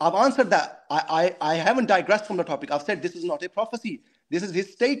point, I've answered that. I haven't digressed from the topic. I've said this is not a prophecy. This is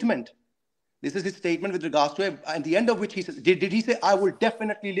his statement. This is his statement with regards to it, at the end of which he says, did he say, I will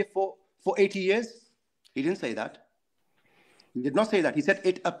definitely live for 80 years? He didn't say that. He did not say that. He said,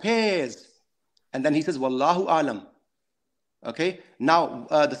 it appears. And then he says, Wallahu alam. Okay? Now,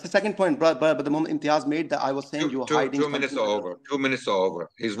 the second point, but the moment Imtiaz made that I was saying you're hiding. 2 minutes are over. 2 minutes are over.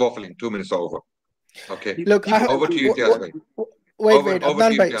 He's waffling. 2 minutes are over. Okay. Look, over to you, Imtiaz. Wait,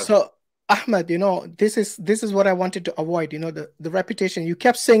 Adnan Bhai. So, Ahmed, this is what I wanted to avoid, the repetition. You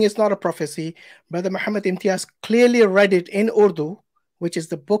kept saying it's not a prophecy. Brother Muhammad Imtiaz clearly read it in Urdu, which is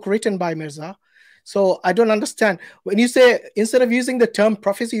the book written by Mirza. So I don't understand. When you say, instead of using the term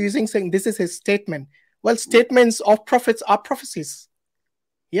prophecy, you're saying this is his statement. Well, statements of prophets are prophecies.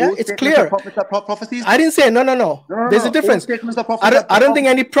 Yeah, All it's clear. Prophecies? I didn't say, no. There's a difference. I don't think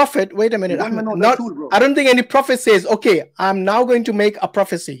any prophet, wait a minute. Ahmed, I don't think any prophet says, okay, I'm now going to make a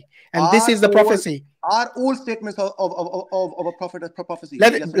prophecy. And this is the prophecy. Are all statements of a prophet a prophecy?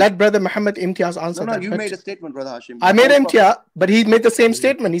 Let Brother Muhammad Imtiaz answer that. No, you made a statement, Brother Hashim. I made Imtiaz, but he made the same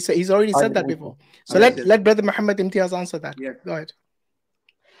statement. He's already said that before. So let Brother Muhammad Imtiaz answer that. Yeah. Go ahead.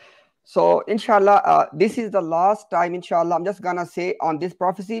 So, inshallah, this is the last time, inshallah, I'm just gonna say on this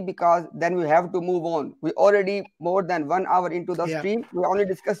prophecy, because then we have to move on. We're already more than 1 hour into the stream. We're only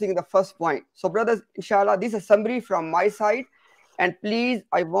discussing the first point. So, brothers, inshallah, this is a summary from my side. And please,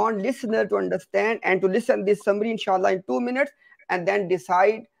 I want listener to understand and to listen this summary, inshallah, in 2 minutes, and then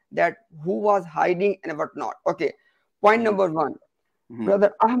decide that who was hiding and what not. Okay. Point number one.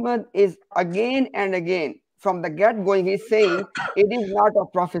 Brother Ahmed is again and again, from the get-going, he's saying it is not a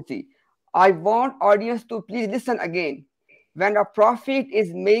prophecy. I want audience to please listen again. When a prophet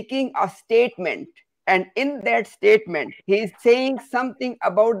is making a statement And in that statement, he is saying something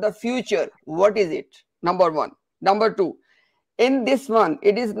about the future. What is it? Number one. Number two, in this one,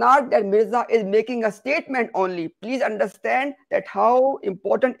 it is not that Mirza is making a statement only. Please understand that how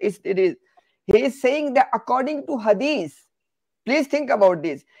important it is. He is saying that according to Hadith, please think about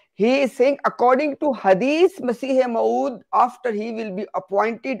this. He is saying according to Hadith, Masih Maud, after he will be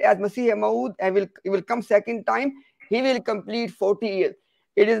appointed as Masih Maud and he will come second time, he will complete 40 years.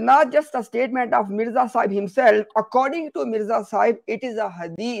 It is not just a statement of Mirza Sahib himself. According to Mirza Sahib, it is a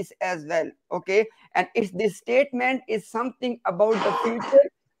hadith as well. Okay, and if this statement is something about the future,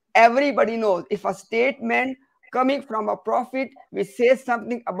 everybody knows if a statement coming from a prophet which says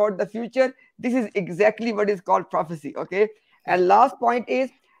something about the future, this is exactly what is called prophecy. Okay, and last point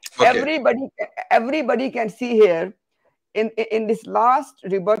is everybody can see here in this last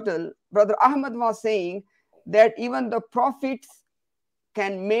rebuttal, Brother Ahmad was saying that even the prophets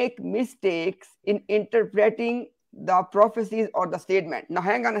can make mistakes in interpreting the prophecies or the statement. Now,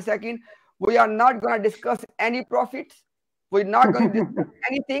 hang on a second. We are not going to discuss any prophets. We're not going to discuss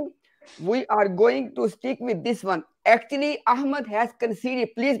anything. We are going to stick with this one. Actually, Ahmad has conceded.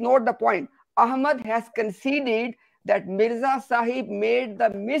 Please note the point. Ahmad has conceded that Mirza Sahib made the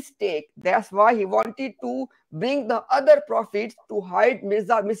mistake. That's why he wanted to bring the other prophets to hide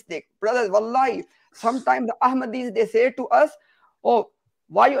Mirza's mistake. Brothers, wallahi, sometimes the Ahmadis, they say to us, oh,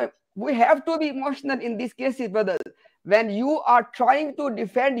 we have to be emotional in these cases, brothers. When you are trying to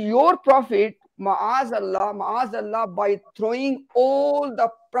defend your prophet, ma'azallah, by throwing all the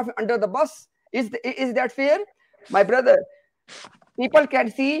prophet under the bus, is that fair? My brother, people can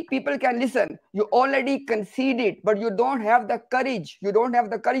see, people can listen. You already conceded, but you don't have the courage. You don't have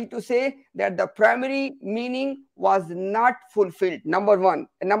the courage to say that the primary meaning was not fulfilled. Number one.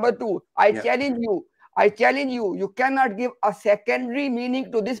 And number two, I challenge you, you cannot give a secondary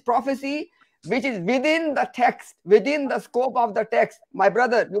meaning to this prophecy, which is within the text, within the scope of the text. My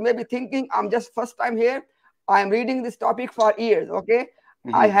brother, you may be thinking, I'm just first time here. I am reading this topic for years, okay?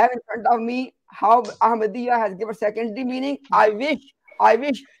 I have in front of me how Ahmadiyya has given secondary meaning. I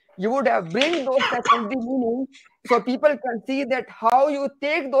wish you would have bring those secondary meanings so people can see that how you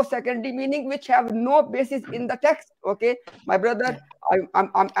take those secondary meaning which have no basis in the text. Okay, my brother,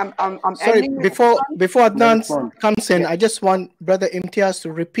 I'm sorry. Before Adnan comes in, Yeah. I just want Brother Imtiaz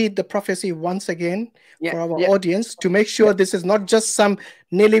to repeat the prophecy once again for our audience to make sure this is not just some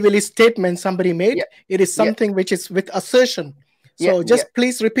nilly-willy statement somebody made. It is something which is with assertion. So just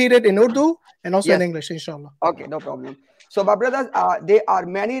please repeat it in Urdu and also in English, inshallah. Okay, no problem. So, my brothers, there are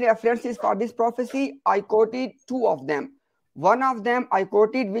many references for this prophecy. I quoted two of them. One of them I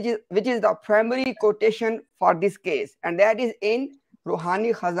quoted, which is the primary quotation for this case, and that is in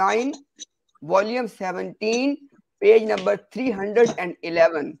Ruhani Khazain, volume 17, page number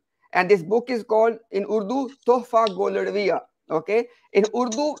 311. And this book is called in Urdu Tohfa Goladwiya. Okay, in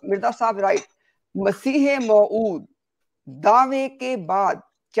Urdu, Mirza Sahib write, Masih Maud दावे के बाद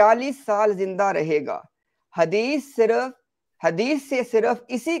 40 साल जिंदा रहेगा. हदीस से सिर्फ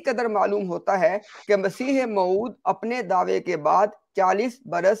इसी कदर मालूम होता है कि मसीह मऊद अपने दावे के बाद 40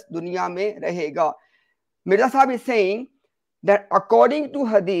 बरस दुनिया में रहेगा. Mirza Sahib is saying that according to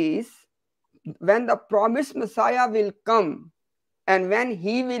Hadith, when the promised Messiah will come and when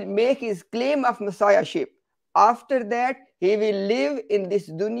he will make his claim of Messiahship, after that he will live in this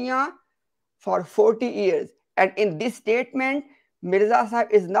dunya for 40 years. And in this statement, Mirza Sahib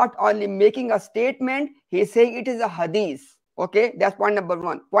is not only making a statement, he is saying it is a hadith. Okay, that's point number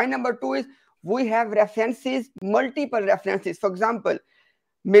one. Point number two is we have references, multiple references. For example,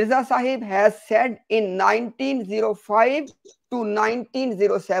 Mirza Sahib has said in 1905 to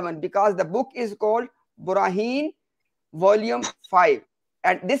 1907, because the book is called Burahin, volume 5.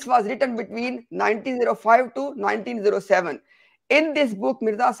 And this was written between 1905 to 1907. In this book,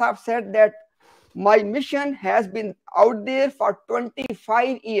 Mirza Sahib said that my mission has been out there for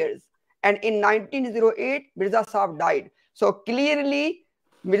 25 years. And in 1908, Mirza Sahib died. So clearly,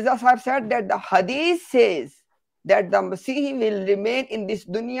 Mirza Sahib said that the hadith says that the Masih will remain in this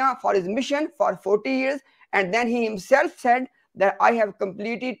dunya for his mission for 40 years. And then he himself said that I have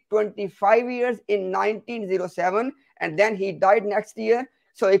completed 25 years in 1907. And then he died next year.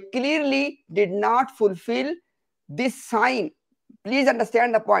 So he clearly did not fulfill this sign. Please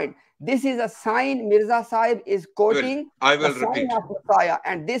understand the point. This is a sign Mirza Sahib is quoting. I will repeat. Sign of Messiah,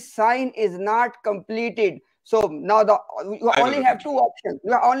 and this sign is not completed. So now you only have two options.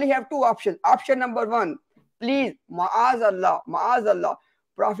 You only have two options. Option number one, please, ma'azallah,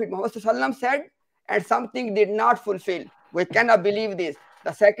 Prophet Muhammad Sallallahu said, and something did not fulfill. We cannot believe this.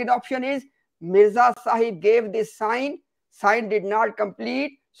 The second option is Mirza Sahib gave this sign did not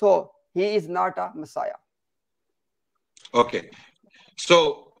complete. So he is not a Messiah. Okay.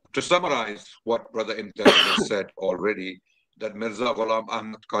 So to summarize what Brother Imtiaz has said already, that Mirza Ghulam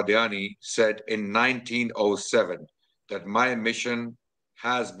Ahmad Qadiani said in 1907 that my mission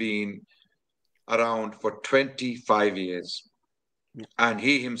has been around for 25 years. And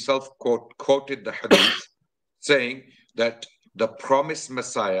he himself quoted the hadith saying that the promised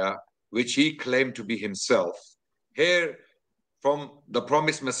Messiah, which he claimed to be himself, here from the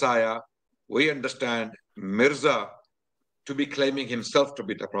promised Messiah, we understand Mirza to be claiming himself to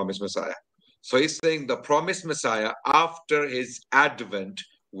be the promised Messiah. So he's saying the promised Messiah after his advent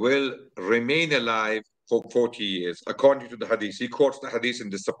will remain alive for 40 years, according to the hadith. He quotes the hadith in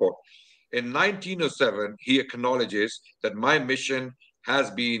this support. In 1907, he acknowledges that my mission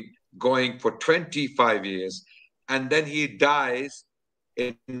has been going for 25 years, and then he dies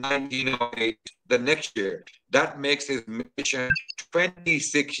in 1908, the next year. That makes his mission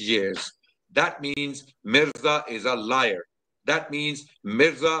 26 years. That means Mirza is a liar. That means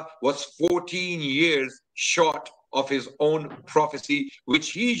Mirza was 14 years short of his own prophecy, which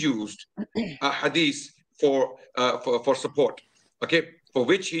he used a hadith for support. Okay, for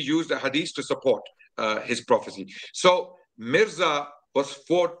which he used a hadith to support his prophecy. So Mirza was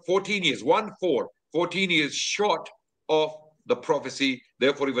 14 years, 14 years short of the prophecy.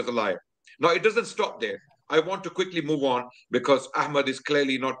 Therefore, he was a liar. Now, it doesn't stop there. I want to quickly move on because Ahmad is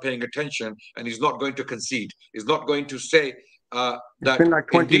clearly not paying attention and he's not going to concede. He's not going to say that it's been like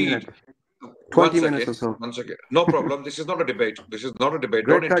 20 indeed. Minutes. 20 minutes or so. One second. No problem. This is not a debate. This is not a debate.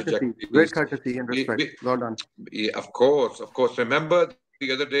 Great Don't interject. courtesy. Great courtesy and respect. Well done. Yeah, of course. Remember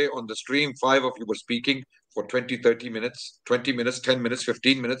the other day on the stream, 5 of you were speaking for 20, 30 minutes, 20 minutes, 10 minutes,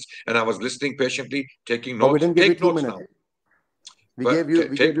 15 minutes, and I was listening patiently, taking notes. We didn't give you 2 notes minutes. now. We gave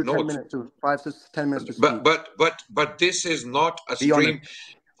you 10 minutes to 5 to 10 minutes to speak. But this is not a stream.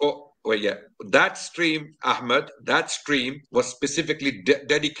 Well, yeah, that stream, Ahmed, that stream was specifically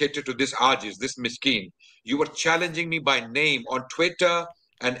dedicated to this Ajiz, this Miskeen. You were challenging me by name on Twitter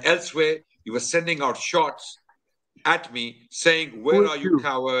and elsewhere. You were sending out shots at me saying, "Where are you,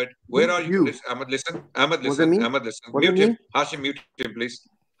 coward? Where are you?" Ahmed, listen. Ahmed, listen. Ahmed, listen. Mute him. Hashim, mute him, please.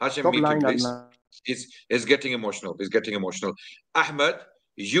 Hashim, mute him, please. He's getting emotional. He's getting emotional. Ahmed,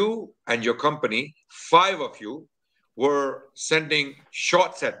 you and your company, 5 of you, were sending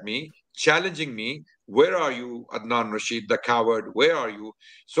shots at me, challenging me. Where are you, Adnan Rashid, the coward? Where are you?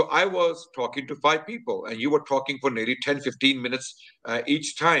 So I was talking to 5 people and you were talking for nearly 10, 15 minutes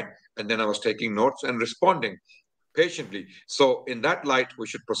each time. And then I was taking notes and responding patiently. So in that light, we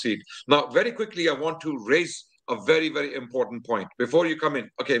should proceed. Now, very quickly, I want to raise a very, very important point before you come in.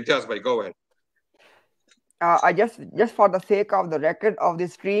 Okay, Imtiaz bhai, go ahead. I just for the sake of the record of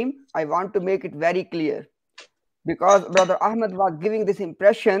this stream, I want to make it very clear. Because Brother Ahmed was giving this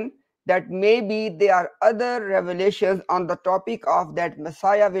impression that maybe there are other revelations on the topic of that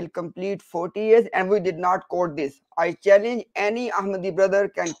Messiah will complete 40 years, and we did not quote this. I challenge any Ahmadi brother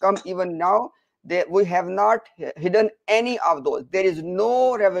can come even now. We have not hidden any of those. There is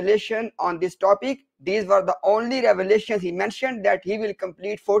no revelation on this topic. These were the only revelations he mentioned, that he will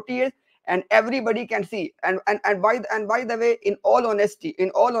complete 40 years, and everybody can see. And by the way, in all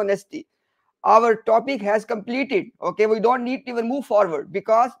honesty, our topic has completed. Okay, we don't need to even move forward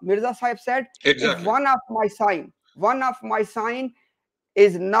because Mirza Sahib said, exactly. If one of my sign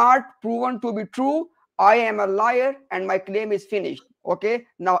is not proven to be true, I am a liar and my claim is finished. Okay,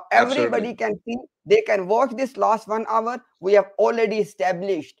 now everybody can see, they can watch this last 1 hour. We have already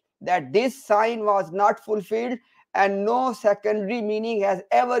established that this sign was not fulfilled and no secondary meaning has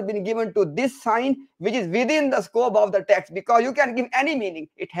ever been given to this sign, which is within the scope of the text, because you can give any meaning.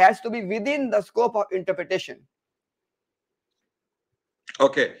 It has to be within the scope of interpretation.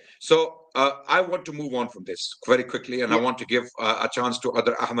 Okay, so I want to move on from this very quickly, and I want to give a chance to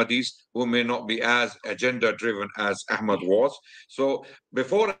other Ahmadis who may not be as agenda-driven as Ahmad was. So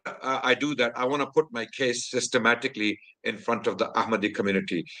before I do that, I want to put my case systematically in front of the Ahmadi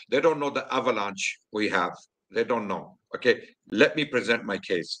community. They don't know the avalanche we have. They don't know. Okay, let me present my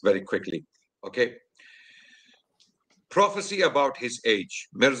case very quickly. Okay. Prophecy about his age.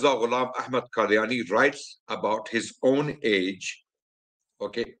 Mirza Ghulam Ahmad Qadiani writes about his own age,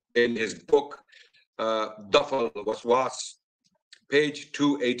 okay, in his book, Dafal Waswas, page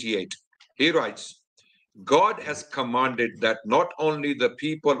 288. He writes, God has commanded that not only the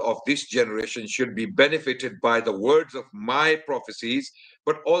people of this generation should be benefited by the words of my prophecies,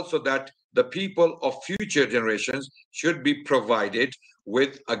 but also that the people of future generations should be provided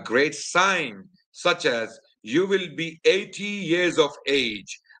with a great sign, such as you will be 80 years of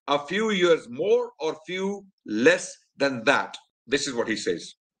age, a few years more or few less than that. This is what he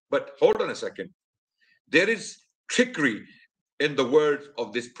says. But hold on a second. There is trickery in the words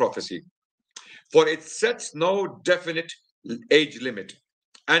of this prophecy, for it sets no definite age limit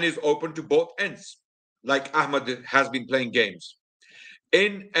and is open to both ends, like Ahmad has been playing games.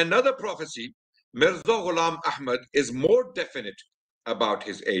 In another prophecy, Mirza Ghulam Ahmad is more definite about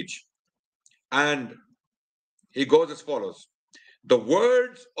his age. And he goes as follows. The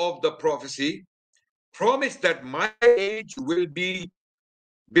words of the prophecy promise that my age will be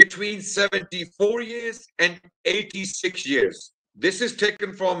between 74 years and 86 years. This is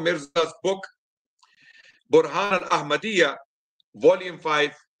taken from Mirza's book, Burhan al-Ahmadiyya, Volume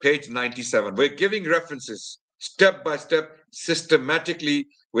 5, page 97. We're giving references step by step, systematically.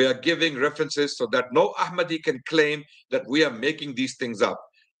 We are giving references so that no Ahmadi can claim that we are making these things up.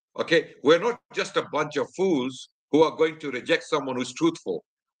 Okay, we're not just a bunch of fools who are going to reject someone who's truthful,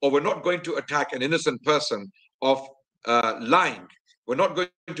 or we're not going to attack an innocent person of lying. We're not going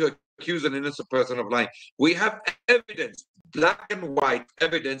to accuse an innocent person of lying. We have evidence, black and white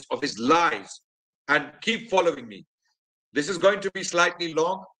evidence of his lies. And keep following me. This is going to be slightly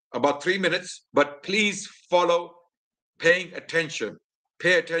long, about 3 minutes, but please follow, paying attention.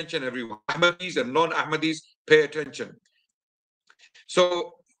 Pay attention, everyone. Ahmadis and non-Ahmadis, pay attention.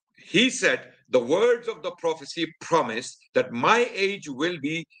 So he said, the words of the prophecy promise that my age will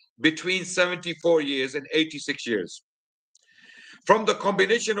be between 74 years and 86 years. From the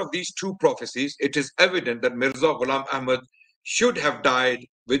combination of these two prophecies, it is evident that Mirza Ghulam Ahmad should have died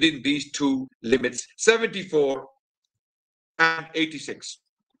within these two limits, 74 and 86.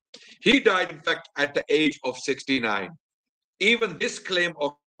 He died, in fact, at the age of 69. Even this claim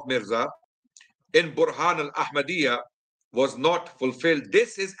of Mirza in Burhan al-Ahmadiyya was not fulfilled.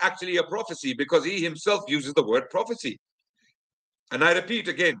 This is actually a prophecy because he himself uses the word prophecy. And I repeat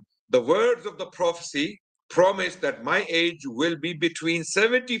again, the words of the prophecy promise that my age will be between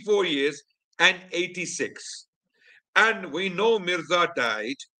 74 years and 86. And we know Mirza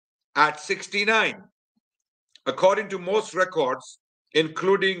died at 69. According to most records,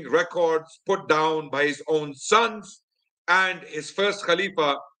 including records put down by his own sons and his first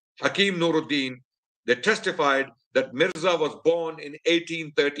Khalifa, Hakim Nuruddin, they testified that Mirza was born in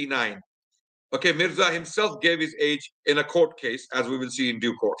 1839. Okay, Mirza himself gave his age in a court case, as we will see in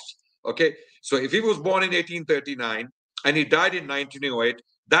due course. Okay, so if he was born in 1839 and he died in 1908,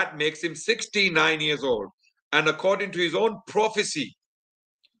 that makes him 69 years old. And according to his own prophecy,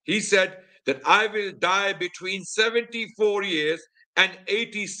 he said that I will die between 74 years and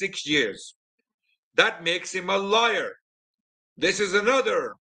 86 years. That makes him a liar. This is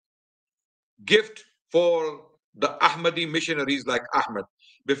another gift for the Ahmadi missionaries like Ahmad.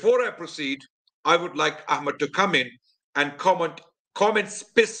 Before I proceed, I would like Ahmad to come in and comment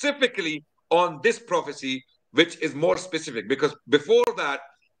specifically on this prophecy, which is more specific, because before that,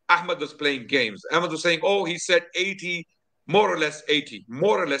 Ahmad was playing games. Ahmad was saying, oh, he said 80, more or less 80,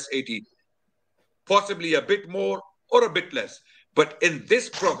 more or less 80, possibly a bit more or a bit less. But in this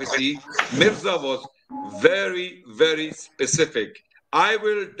prophecy, Mirza was very, very specific. I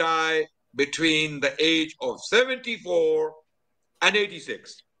will die between the age of 74 and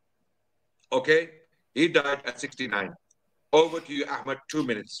 86. Okay? He died at 69. Over to you, Ahmad, 2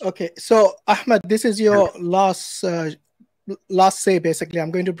 minutes. Okay, so Ahmad, this is your last say, basically.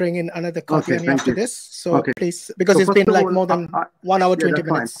 I'm going to bring in another Qadiani after this. So please, because it's been like more than 1 hour, 20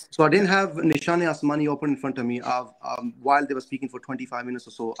 minutes. Fine. So I didn't have Nishane Asmani open in front of me. While they were speaking for 25 minutes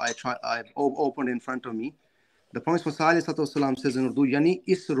or so, I opened in front of me. The Prophet ﷺ says in Urdu, yani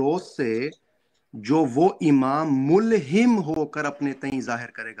is roz se jo wo imam mulhim hokar apne tayin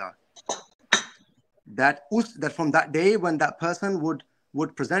zahir karega. That from that day when that person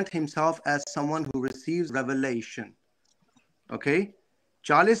would present himself as someone who receives revelation. Okay?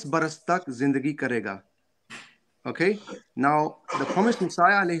 40 baras tak zindagi karega. Okay? Now, the Prophet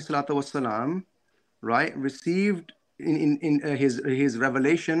Messiah alayhi salatu wasalam, right, received in his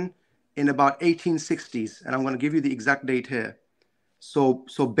revelation in about 1860s, and I'm going to give you the exact date here. So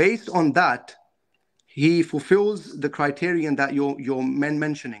based on that, he fulfills the criterion that you're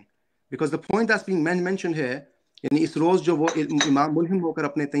mentioning, because the point that's being mentioned here, यानी इस रोज जो वो इमाम मुल्हिम होकर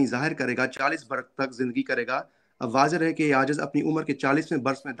अपने तईं ज़ाहिर करेगा, 40 बरस तक जिंदगी करेगा। अब वाज़ेह है कि आजिज़ अपनी उम्र के 40वें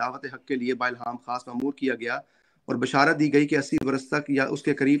बरस में दावत हक़ के लिए बाइल्हाम खास मामूर किया गया और बशारत दी गई कि 80 बरस तक या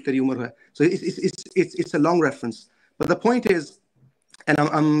उसके करीब तेरी उम्र है. So it's a long reference, but the point is, and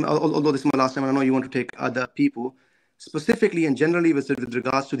although this is my last time, I know you want to take other people, specifically and generally with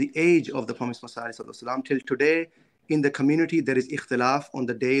regards to the age of the Prophet Messiah till today in the community there is ikhtilaf on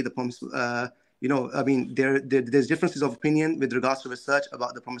the day the Prophet, I mean there's differences of opinion with regards to research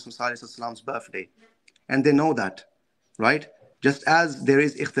about the Prophet Messiah's birthday, and they know that, right? just as there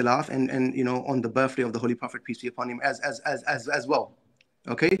is ikhtilaf and you know, on the birthday of the Holy Prophet, peace be upon him, as well.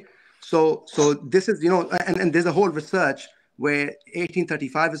 Okay, so this is, you know, and there's a whole research where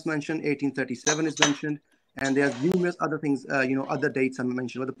 1835 is mentioned, 1837 is mentioned, and there's numerous other things, you know, other dates are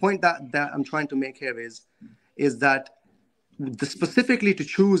mentioned. But the point that I'm trying to make here is that specifically to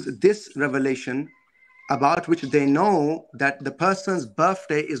choose this revelation, about which they know that the person's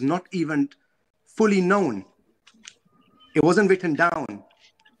birthday is not even fully known, it wasn't written down,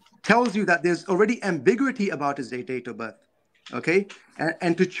 tells you that there's already ambiguity about his date of birth. Okay,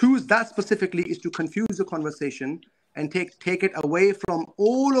 and to choose that specifically is to confuse the conversation and take it away from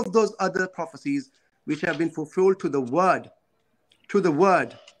all of those other prophecies which have been fulfilled to the word,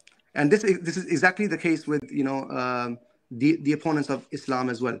 and this is exactly the case with, you know, the opponents of Islam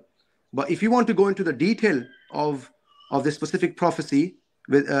as well. But if you want to go into the detail of the specific prophecy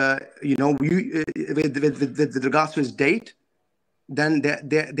with you know, with regards to his date, then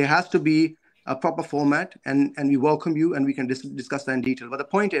there has to be a proper format, and we welcome you, and we can discuss that in detail. But the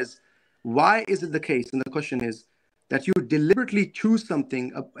point is, why is it the case? And the question is that you deliberately choose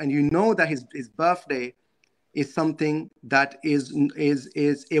something, and you know that his birthday is something that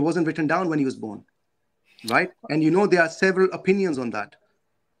it wasn't written down when he was born, right? And you know there are several opinions on that.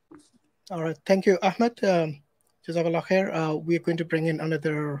 All right, thank you, Ahmed. Jazakallah khair. We are going to bring in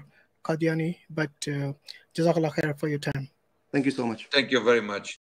another Qadiani, but Jazakallah khair for your time. Thank you so much. Thank you very much.